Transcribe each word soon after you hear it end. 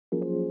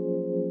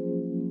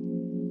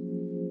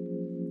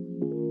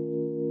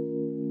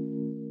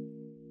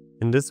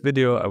In this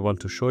video I want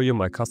to show you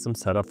my custom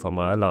setup for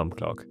my alarm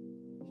clock.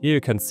 Here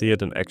you can see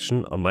it in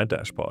action on my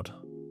dashboard.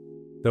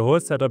 The whole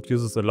setup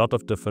uses a lot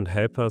of different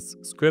helpers,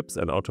 scripts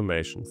and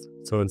automations,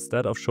 so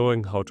instead of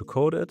showing how to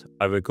code it,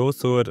 I will go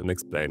through it and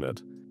explain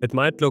it. It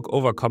might look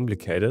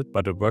overcomplicated,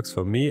 but it works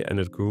for me and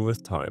it grew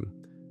with time.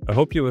 I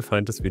hope you will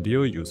find this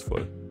video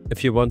useful.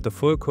 If you want the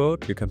full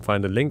code, you can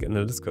find a link in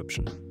the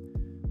description.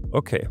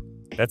 Okay,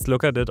 let's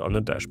look at it on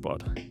the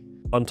dashboard.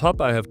 On top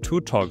I have two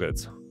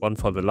toggles, one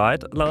for the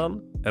light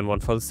alarm and one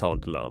for the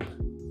sound alarm.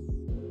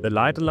 The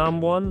light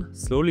alarm one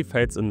slowly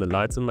fades in the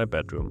lights in my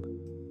bedroom,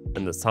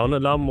 and the sound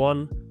alarm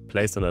one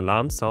plays an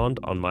alarm sound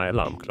on my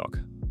alarm clock.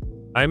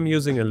 I'm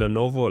using a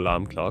Lenovo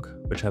alarm clock,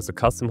 which has a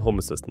custom Home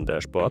Assistant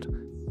dashboard.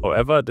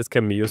 However, this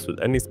can be used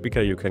with any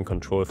speaker you can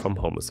control from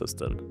Home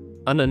Assistant.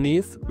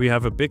 Underneath, we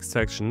have a big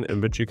section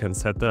in which you can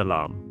set the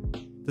alarm.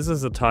 This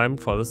is the time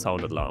for the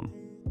sound alarm.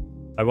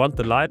 I want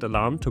the light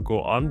alarm to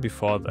go on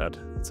before that,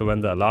 so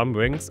when the alarm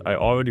rings, I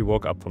already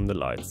woke up from the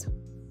lights.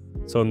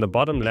 So in the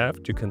bottom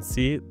left, you can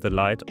see the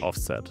light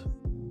offset.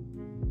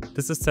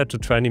 This is set to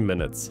 20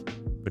 minutes,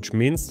 which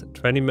means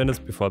 20 minutes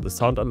before the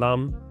sound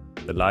alarm,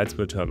 the lights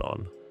will turn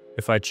on.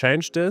 If I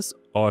change this,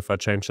 or if I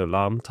change the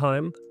alarm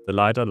time, the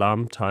light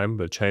alarm time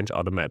will change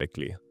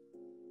automatically.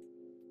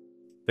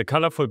 The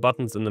colorful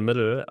buttons in the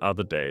middle are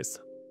the days.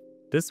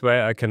 This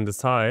way I can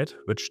decide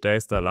which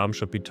days the alarm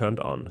should be turned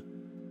on.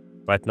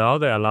 Right now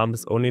the alarm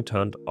is only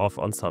turned off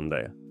on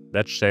Sunday.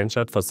 Let's change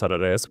that for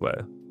Saturday as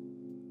well.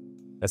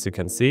 As you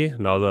can see,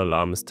 now the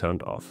alarm is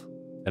turned off.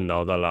 And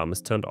now the alarm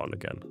is turned on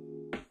again.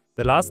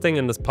 The last thing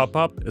in this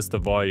pop-up is the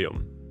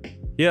volume.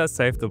 Here I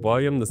save the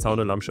volume the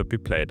sound alarm should be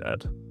played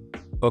at.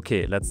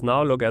 Okay, let's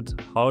now look at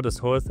how this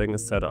whole thing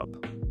is set up.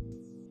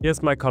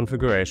 Here's my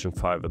configuration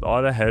file with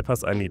all the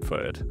helpers I need for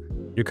it.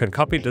 You can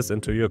copy this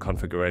into your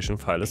configuration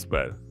file as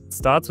well. It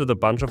starts with a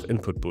bunch of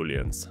input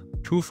booleans.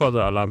 2 for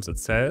the alarms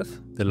itself,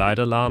 the light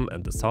alarm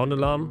and the sound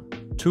alarm.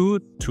 2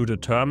 to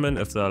determine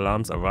if the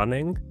alarms are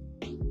running.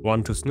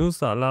 1 to snooze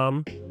the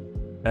alarm.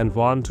 And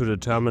 1 to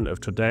determine if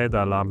today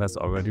the alarm has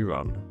already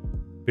run.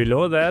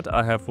 Below that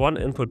I have 1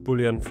 input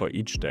boolean for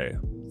each day.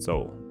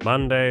 So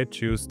Monday,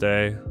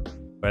 Tuesday,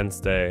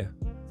 Wednesday,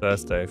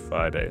 Thursday,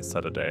 Friday,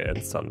 Saturday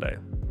and Sunday.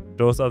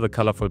 Those are the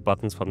colorful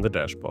buttons from the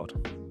dashboard.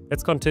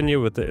 Let's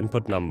continue with the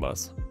input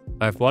numbers.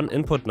 I have 1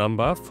 input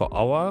number for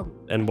hour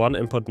and 1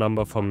 input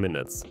number for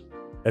minutes.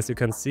 As you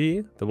can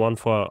see, the one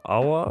for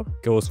hour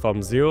goes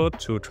from 0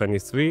 to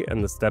 23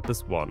 and the step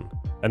is 1.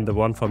 And the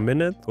one for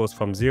minute goes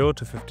from 0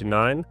 to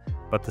 59,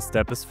 but the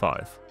step is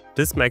 5.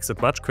 This makes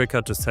it much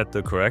quicker to set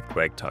the correct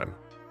wake time.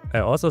 I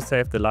also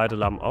saved the light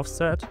alarm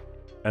offset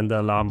and the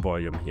alarm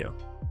volume here.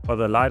 For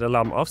the light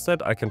alarm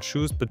offset I can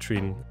choose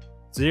between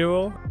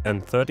 0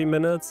 and 30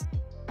 minutes,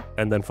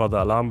 and then for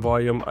the alarm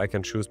volume I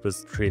can choose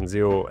between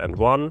 0 and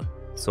 1,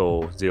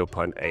 so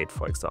 0.8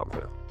 for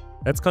example.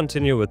 Let's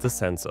continue with the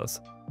sensors.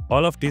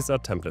 All of these are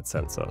template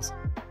sensors.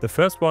 The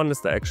first one is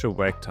the actual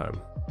wake time.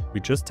 We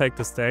just take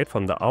the state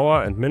from the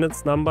hour and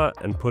minutes number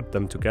and put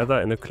them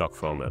together in a clock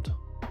format.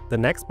 The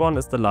next one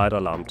is the light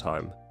alarm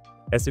time.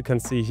 As you can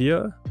see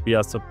here, we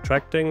are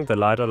subtracting the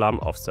light alarm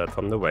offset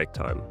from the wake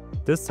time.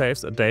 This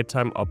saves a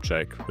datetime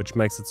object, which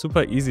makes it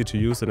super easy to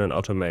use in an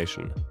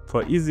automation.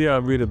 For easier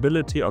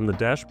readability on the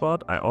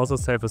dashboard, I also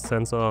save a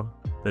sensor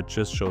that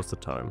just shows the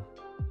time.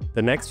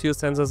 The next few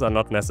sensors are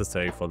not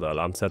necessary for the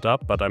alarm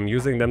setup, but I'm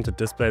using them to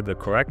display the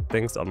correct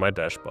things on my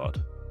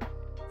dashboard.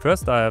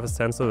 First I have a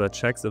sensor that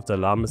checks if the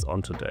alarm is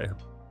on today.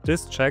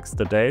 This checks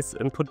the day's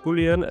input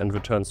boolean and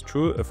returns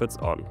true if it's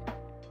on.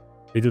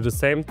 We do the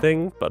same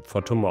thing, but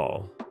for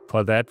tomorrow.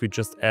 For that we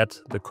just add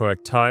the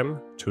correct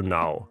time to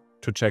now,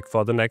 to check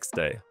for the next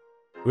day.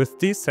 With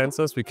these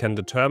sensors we can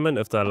determine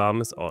if the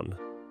alarm is on.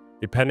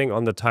 Depending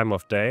on the time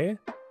of day,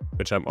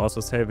 which I'm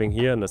also saving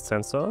here in the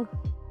sensor,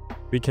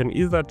 we can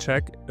either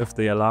check if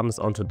the alarm is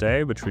on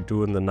today, which we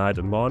do in the night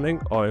and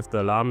morning, or if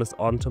the alarm is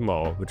on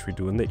tomorrow, which we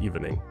do in the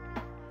evening.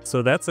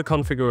 So that's the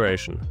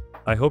configuration.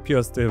 I hope you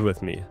are still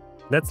with me.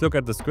 Let's look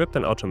at the script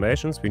and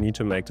automations we need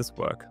to make this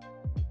work.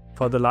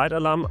 For the light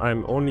alarm,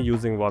 I'm only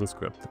using one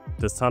script,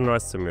 the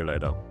sunrise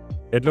simulator.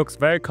 It looks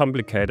very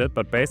complicated,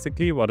 but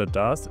basically what it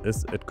does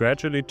is it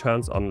gradually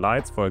turns on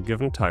lights for a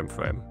given time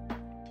frame.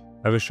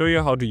 I will show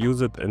you how to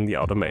use it in the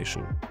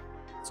automation.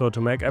 So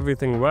to make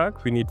everything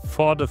work, we need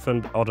 4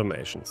 different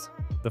automations.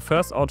 The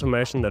first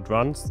automation that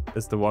runs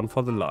is the one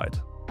for the light.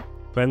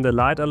 When the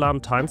light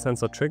alarm time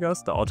sensor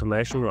triggers, the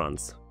automation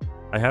runs.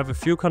 I have a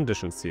few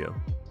conditions here.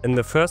 In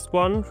the first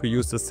one, we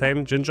use the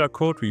same Ginger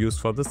code we use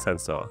for the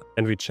sensor,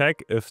 and we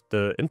check if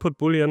the input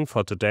boolean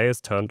for today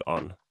is turned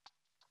on.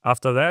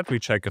 After that, we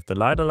check if the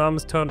light alarm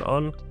is turned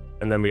on,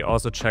 and then we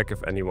also check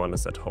if anyone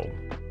is at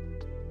home.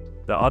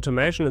 The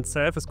automation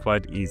itself is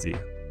quite easy.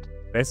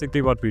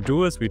 Basically what we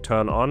do is we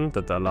turn on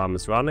that the alarm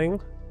is running,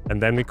 and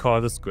then we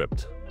call the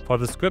script. For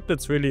the script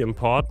it's really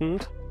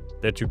important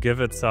that you give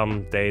it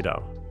some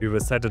data. We will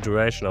set a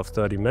duration of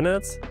 30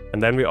 minutes,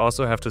 and then we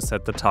also have to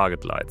set the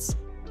target lights.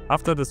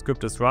 After the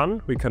script is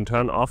run, we can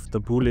turn off the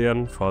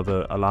boolean for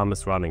the alarm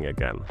is running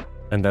again.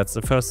 And that's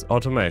the first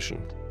automation.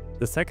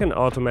 The second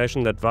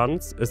automation that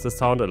runs is the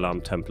sound alarm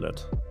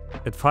template.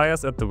 It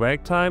fires at the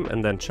wake time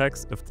and then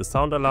checks if the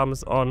sound alarm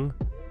is on,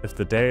 if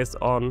the day is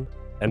on,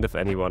 and if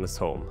anyone is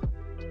home.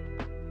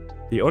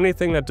 The only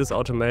thing that this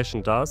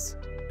automation does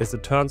is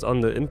it turns on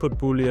the input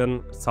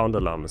boolean sound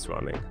alarm is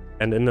running,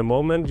 and in a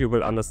moment you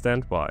will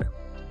understand why.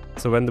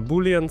 So when the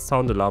boolean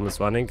sound alarm is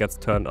running gets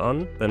turned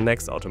on, the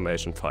next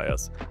automation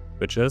fires,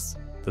 which is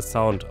the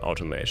sound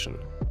automation.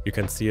 You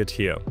can see it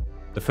here.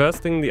 The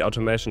first thing the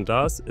automation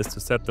does is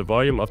to set the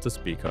volume of the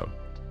speaker.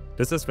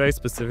 This is very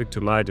specific to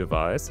my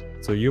device,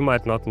 so you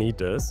might not need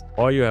this,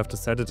 or you have to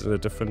set it in a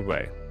different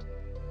way.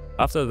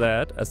 After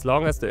that, as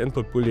long as the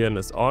input boolean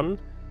is on,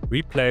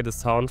 we play the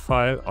sound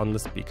file on the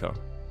speaker.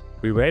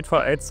 We wait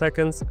for 8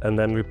 seconds and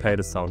then we play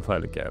the sound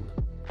file again.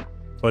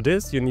 For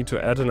this, you need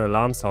to add an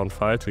alarm sound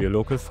file to your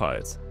local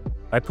files.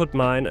 I put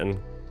mine in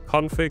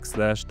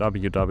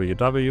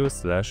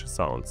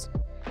config/www/sounds.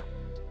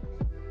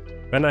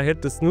 When I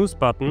hit the snooze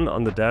button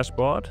on the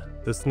dashboard,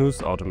 the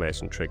snooze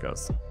automation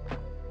triggers.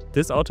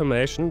 This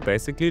automation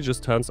basically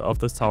just turns off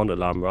the sound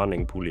alarm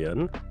running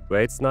boolean,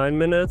 waits 9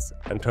 minutes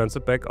and turns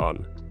it back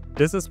on.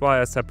 This is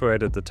why I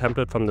separated the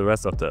template from the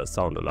rest of the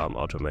sound alarm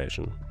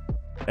automation.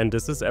 And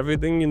this is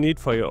everything you need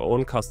for your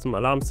own custom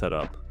alarm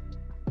setup.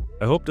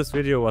 I hope this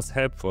video was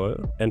helpful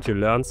and you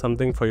learned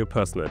something for your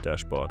personal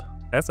dashboard.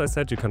 As I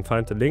said, you can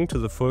find the link to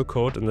the full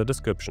code in the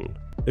description.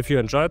 If you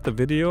enjoyed the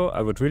video,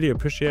 I would really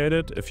appreciate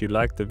it if you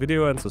liked the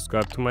video and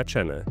subscribe to my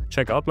channel.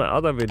 Check out my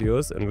other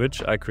videos in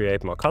which I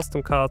create more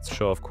custom cards,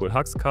 show off cool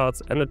Hux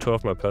cards and a tour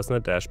of my personal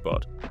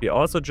dashboard. We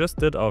also just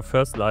did our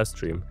first live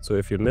stream, so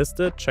if you missed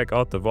it, check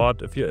out the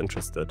VOD if you're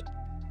interested.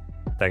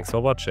 Thanks for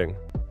watching.